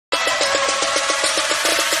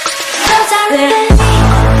I'm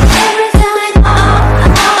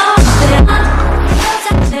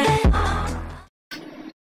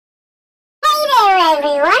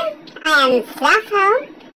Fluffo,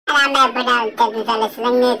 and I'm a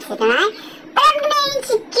devonfella-slinger tonight, but I'm going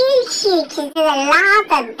to introduce you to the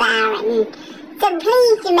lava baron, so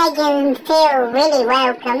please make him feel really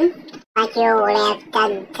welcome, like you all have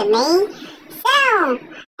done to me. So,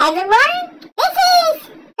 everyone, this is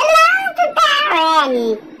the lava baron!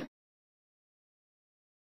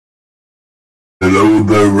 Hello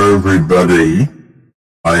there, everybody.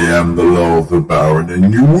 I am the Lava Baron,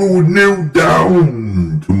 and you will kneel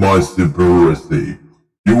down to my security.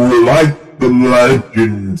 You will like the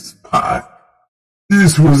Legends pack.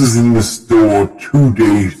 This was in the store 2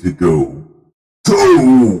 days ago. So,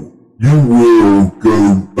 you will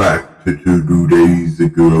go back to 2 days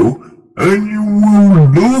ago, and you will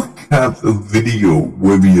look at the video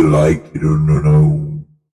whether you like it or no.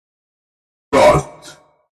 But,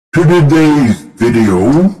 to today's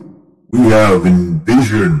video, we have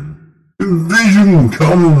Envision. Envision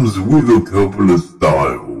comes with a couple of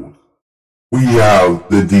styles. We have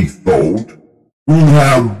the default, we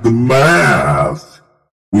have the mask,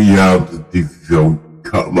 we have the default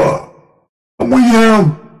color, and we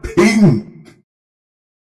have pink.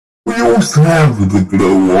 We also have the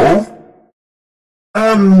glow off,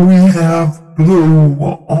 and we have glow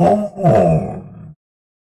on.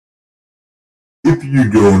 If you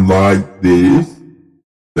don't like this,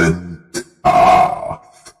 then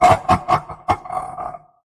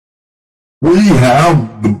we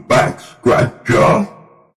have the back scratcher.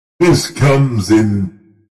 This comes in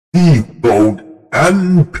default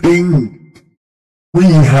and pink. We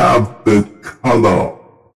have the color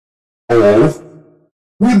off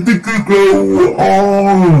with the glow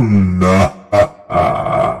on.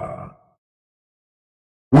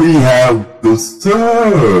 We have the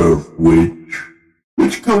surf which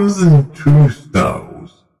comes in 2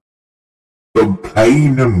 styles. The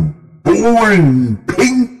plain and boring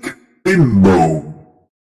pink bimbo.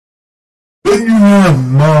 Then you have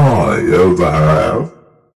my other half,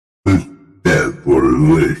 the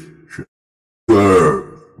devilish surf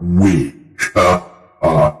witch.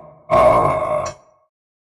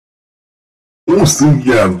 Also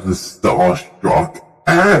you have the starstruck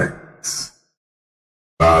axe.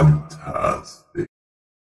 Fantastic.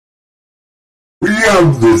 We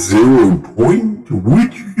have the 0 point,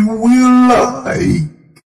 which you will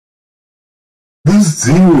like. The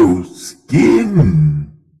 0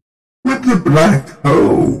 skin with the black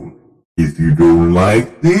hole. If you don't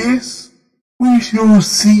like this, we shall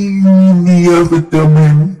see you in the other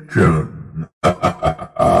dimension.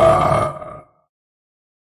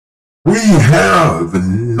 We have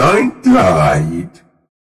Nightlight.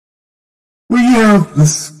 We have the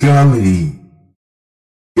Scully.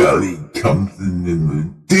 Scully comes in a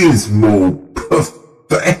dismal,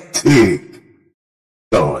 pathetic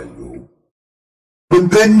style. But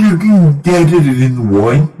then you can get it in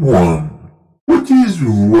white one, which is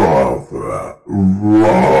rather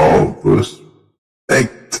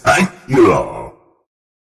spectacular.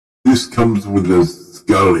 This comes with a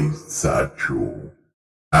Scully satchel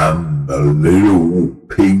and a little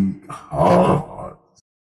pink heart.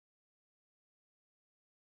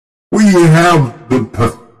 We have the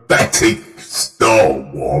pathetic Star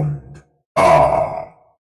Wand.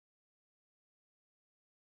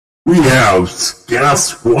 We have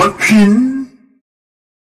scarce watching,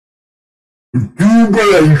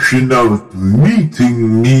 jubilation of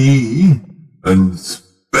meeting me and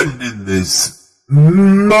spending this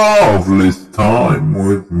marvelous time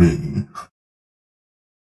with me.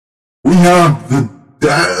 We have the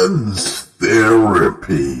dance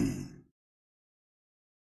therapy.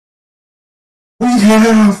 We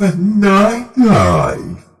have a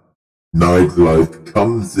Nightlife. Nightlife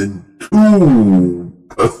comes in 2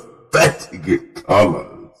 pathetic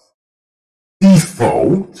colors,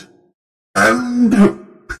 default and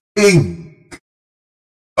pink.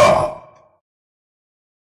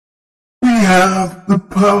 We have the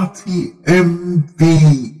party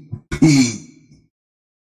MVP,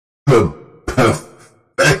 the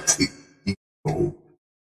pathetic default,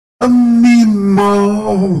 and the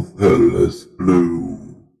marvelous blue.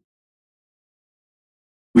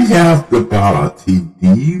 We have the party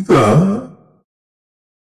diva,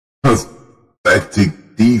 pathetic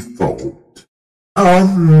default,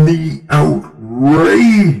 and the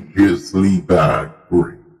outrageously bad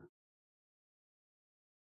green.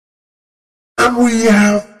 And we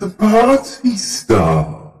have the party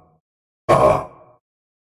star,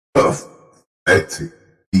 pathetic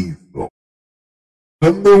default.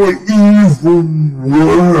 And there were even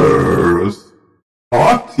worse,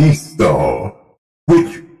 party star,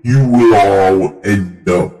 you'll end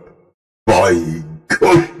up buying,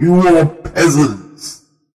 'cause you are peasants.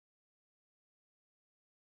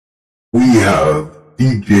 We have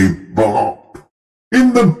DJ Bob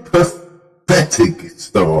in the pathetic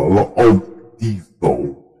style of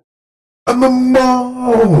default and the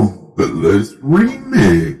marvelous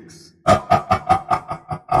remix.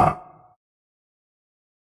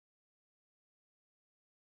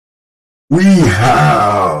 We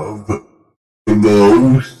have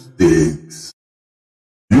glow sticks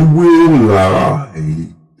you will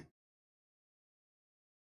like.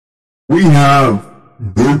 We have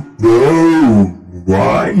the Glow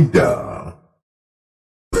Rider.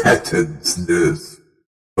 Patentsness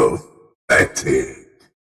pathetic.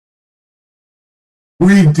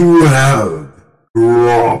 We do have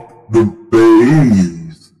Drop the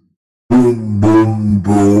Bass. Boom boom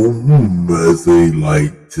boom, as they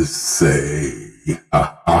like to say.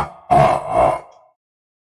 Ha ha ha.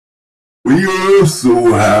 We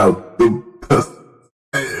also have the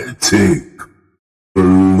pathetic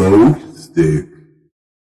glow stick.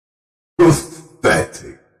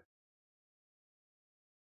 Pathetic.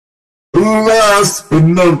 Last but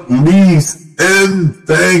not least, and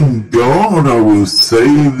thank God I will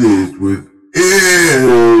say this with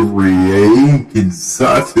every ache and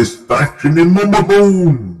satisfaction in my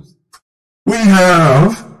bones, we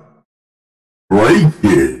have Break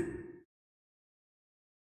It.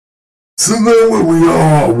 So there we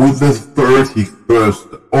are with the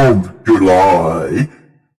 31st of July,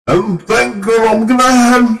 and thank God I'm gonna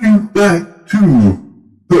hand you back to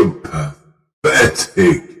the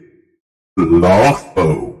pathetic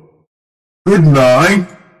fluffo. Good night,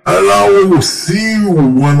 and I will see you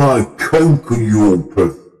when I conquer your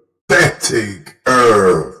pathetic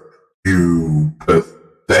earth, you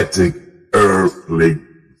pathetic earthling.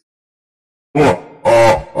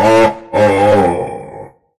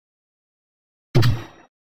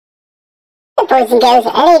 Boys and girls,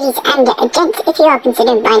 ladies and gents, if you are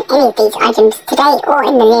considering buying any of these items today or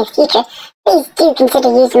in the near future, please do consider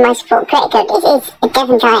using my support credit code. It is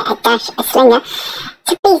devonfella-slinger.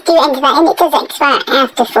 So please do enter that in. It does expire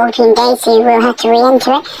after 14 days, so you will have to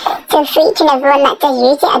re-enter it. So for each and everyone that does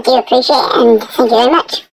use it, I do appreciate it, and thank you very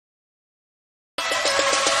much.